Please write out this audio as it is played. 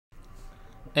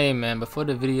Hey man, before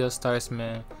the video starts,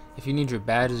 man, if you need your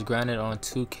badges grinded on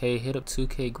 2K, hit up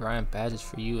 2K grind badges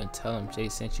for you and tell them Jay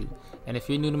sent you. And if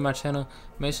you're new to my channel,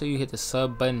 make sure you hit the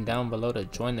sub button down below to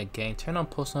join the gang. Turn on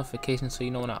post notifications so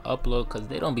you know when I upload, because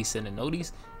they don't be sending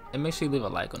notice. And make sure you leave a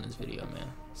like on this video,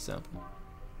 man. Simple.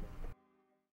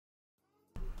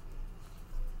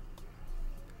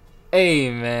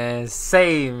 Hey man,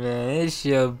 it's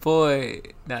your boy.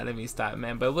 Nah, let me stop,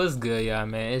 man. But what's good, y'all,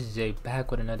 man? It's Jay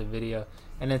back with another video.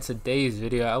 And in today's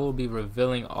video, I will be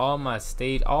revealing all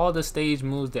the stage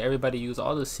moves that everybody use,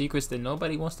 all the secrets that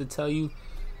nobody wants to tell you,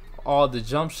 all the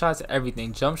jump shots,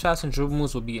 everything. Jump shots and dribble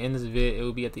moves will be in this vid. It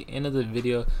will be at the end of the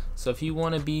video. So if you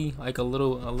want to be like a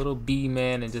little B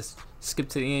man and just skip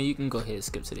to the end, you can go ahead and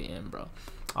skip to the end, bro.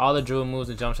 All the dribble moves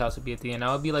and jump shots will be at the end.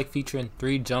 I will be like featuring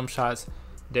 3 jump shots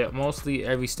that mostly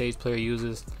every stage player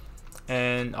uses,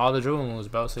 and all the dribble moves,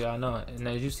 bro, so y'all know it. And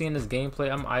as you see in this gameplay,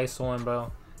 I'm ISOing,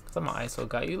 bro, because I'm an ISO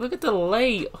guy. You look at the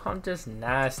lay, I'm just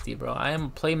nasty, bro. I am a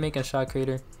playmaking shot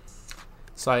creator,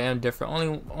 so I am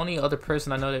different. Only other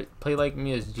person I know that play like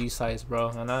me is G-Size, bro,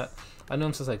 and I knew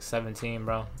him since like 17,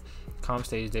 bro, comp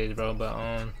stage days, bro.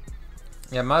 But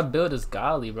yeah, my build is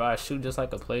godly, bro. I shoot just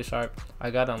like a play sharp.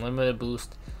 I got unlimited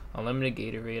boost, unlimited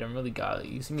Gatorade. I'm really godly.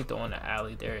 You see me throwing the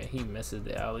alley there and he misses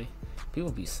the alley. People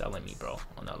be selling me, bro,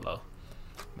 on that low.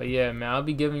 But yeah, man, I'll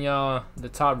be giving y'all the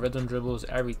top rhythm dribbles,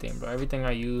 everything, bro. Everything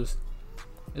I use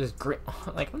is great.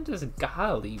 Like, I'm just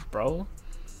godly, bro.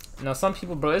 Now some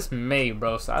people, bro, it's May,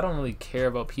 bro, so I don't really care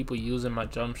about people using my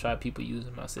jump shot, people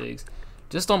using my SIGs.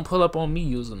 Just don't pull up on me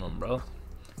using them, bro.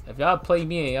 If y'all play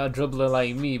me and y'all dribbling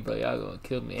like me, bro, y'all gonna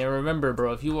kill me. And remember,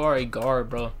 bro, if you are a guard,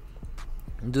 bro,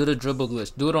 do the dribble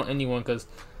glitch. Do it on anyone, because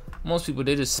most people,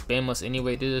 they just spam us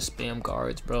anyway. They just spam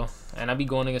guards, bro. And I be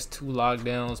going against 2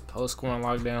 lockdowns, post scoring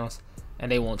lockdowns,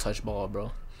 and they won't touch ball,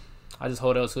 bro. I just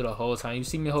hold L2 the whole time. You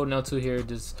see me holding L2 here,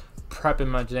 just prepping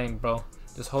my jank, bro.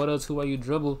 Just hold L2 while you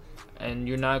dribble, and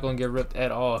you're not gonna get ripped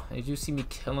at all. As you see me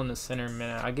killing the center,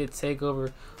 man, I get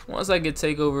takeover. Once I get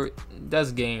takeover,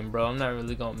 that's game, bro. I'm not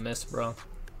really gonna miss, bro.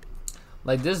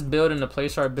 Like, this build and the play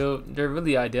sharp build, they're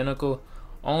really identical.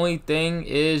 Only thing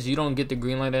is you don't get the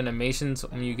green light animations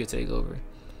when you get takeover.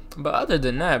 But other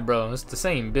than that, bro, it's the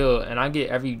same build, and I get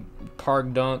every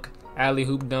park dunk, alley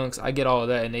hoop dunks. I get all of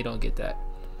that, and they don't get that.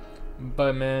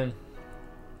 But man,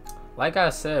 like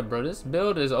I said, bro, this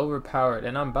build is overpowered,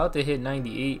 and I'm about to hit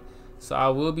 98. So I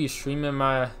will be streaming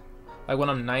my, like, when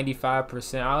I'm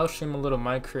 95%, I'll stream a little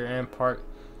MYCAREER and Park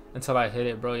until I hit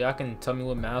it, bro. Y'all can tell me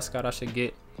what mascot I should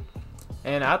get.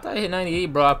 And after I hit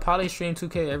 98, bro, I probably stream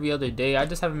 2K every other day. I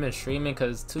just haven't been streaming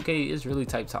because 2K is really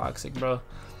type toxic, bro.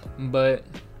 But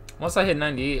once I hit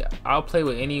 98, I'll play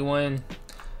with anyone,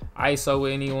 ISO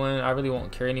with anyone. I really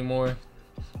won't care anymore.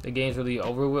 The game's really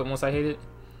over with once I hit it.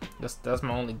 That's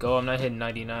my only goal. I'm not hitting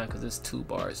 99 because it's 2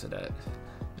 bars of that.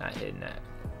 Not hitting that.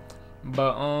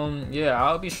 But yeah,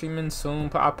 I'll be streaming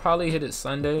soon. I'll probably hit it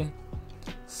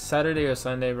Saturday or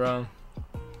Sunday, bro.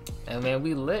 And man,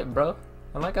 we lit, bro.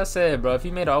 And like I said, bro, if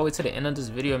you made it all the way to the end of this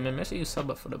video, man, make sure you sub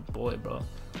up for the boy, bro.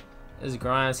 It's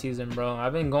grind season, bro.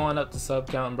 I've been going up the sub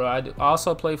count, bro. I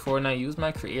also play Fortnite. Use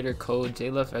my creator code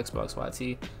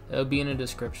JLeftXboxYT. It'll be in the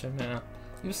description, man.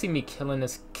 You see me killing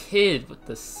this kid with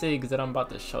the SIGs that I'm about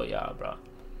to show y'all, bro.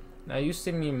 Now you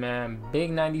see me, man.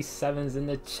 Big 97s in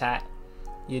the chat.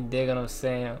 You dig what I'm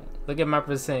saying? Look at my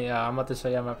percent, y'all. I'm about to show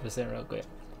y'all my percent real quick.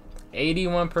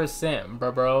 81%,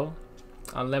 bro.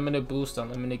 Unlimited boost,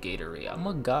 unlimited Gatorade. I'm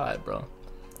a god, bro.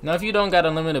 Now if you don't got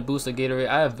unlimited boost or Gatorade,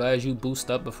 I advise you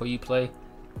boost up before you play.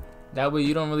 That way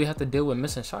you don't really have to deal with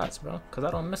missing shots, bro, because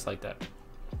I don't miss like that.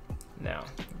 Now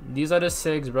these are the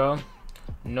SIGs, bro.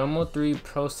 Normal 3,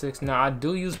 Pro 6. Now I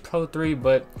do use Pro 3,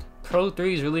 but Pro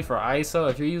 3 is really for ISO.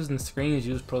 If you're using screens,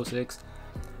 use Pro 6,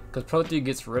 because Pro 3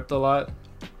 gets ripped a lot.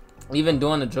 Even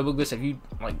doing the dribble glitch, if you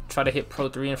like try to hit Pro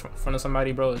 3 in front of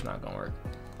somebody, bro, it's not gonna work.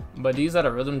 But these are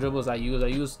the rhythm dribbles I use. I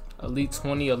use Elite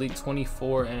 20, Elite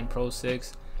 24, and Pro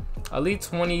 6. Elite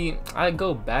 20, I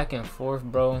go back and forth,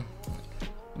 bro.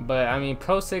 But I mean,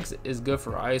 Pro 6 is good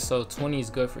for ISO. 20 is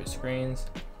good for screens.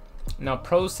 Now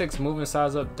Pro 6 moving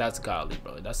size up, that's godly,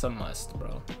 bro. That's a must,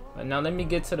 bro. But now let me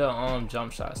get to the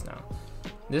jump shots now.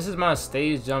 This is my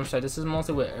stage jump shot. This is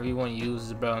mostly what everyone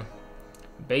uses, bro.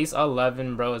 Base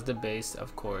 11, bro, is the base,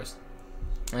 of course.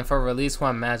 And for release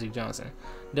 1, Magic Johnson.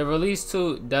 The release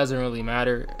 2 doesn't really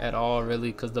matter at all,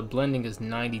 really, because the blending is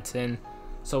 90-10.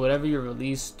 So whatever your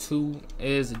release 2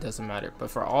 is, it doesn't matter. But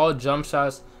for all jump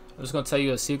shots, I'm just gonna tell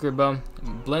you a secret, bro.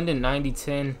 Blending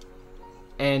 90-10,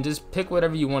 and just pick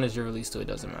whatever you want as your release 2. It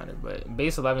doesn't matter. But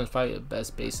base 11 is probably the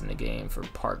best base in the game for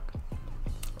park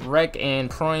Rec and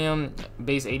Proium,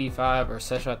 base 85 or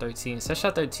set shot 13. Set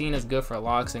shot 13 is good for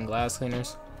locks and glass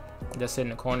cleaners. Just sit in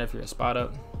the corner if you're a spot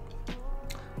up.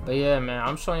 But yeah, man,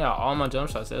 I'm showing y'all all my jump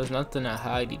shots. There's nothing to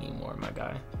hide anymore, my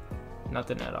guy.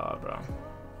 Nothing at all, bro.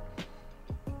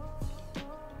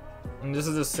 And this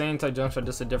is the same type jump shot,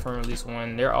 just a different release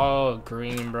one. They're all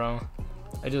green, bro.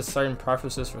 It's just certain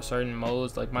preferences for certain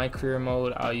modes. Like my career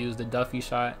mode, I'll use the Duffy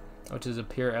shot, which is a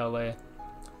pure LA.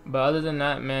 But other than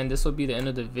that, man, this will be the end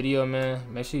of the video, man.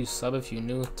 Make sure you sub if you're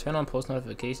new, turn on post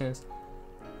notifications,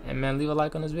 and man, leave a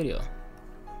like on this video.